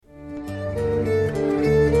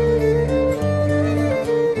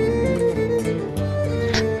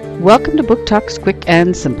Welcome to Book Talks Quick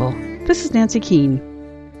and Simple. This is Nancy Keene.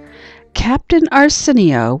 Captain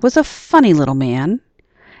Arsenio was a funny little man,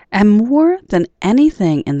 and more than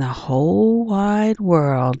anything in the whole wide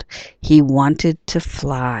world, he wanted to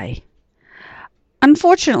fly.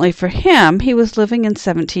 Unfortunately for him, he was living in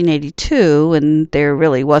 1782, and there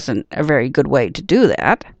really wasn't a very good way to do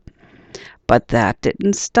that. But that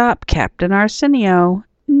didn't stop Captain Arsenio.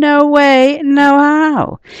 No way, no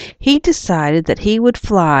how. He decided that he would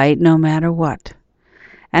fly no matter what.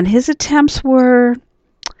 And his attempts were,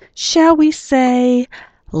 shall we say,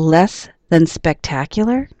 less than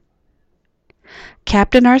spectacular?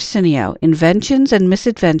 Captain Arsenio, Inventions and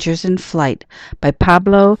Misadventures in Flight by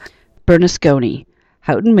Pablo Bernasconi,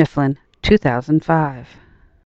 Houghton Mifflin, 2005.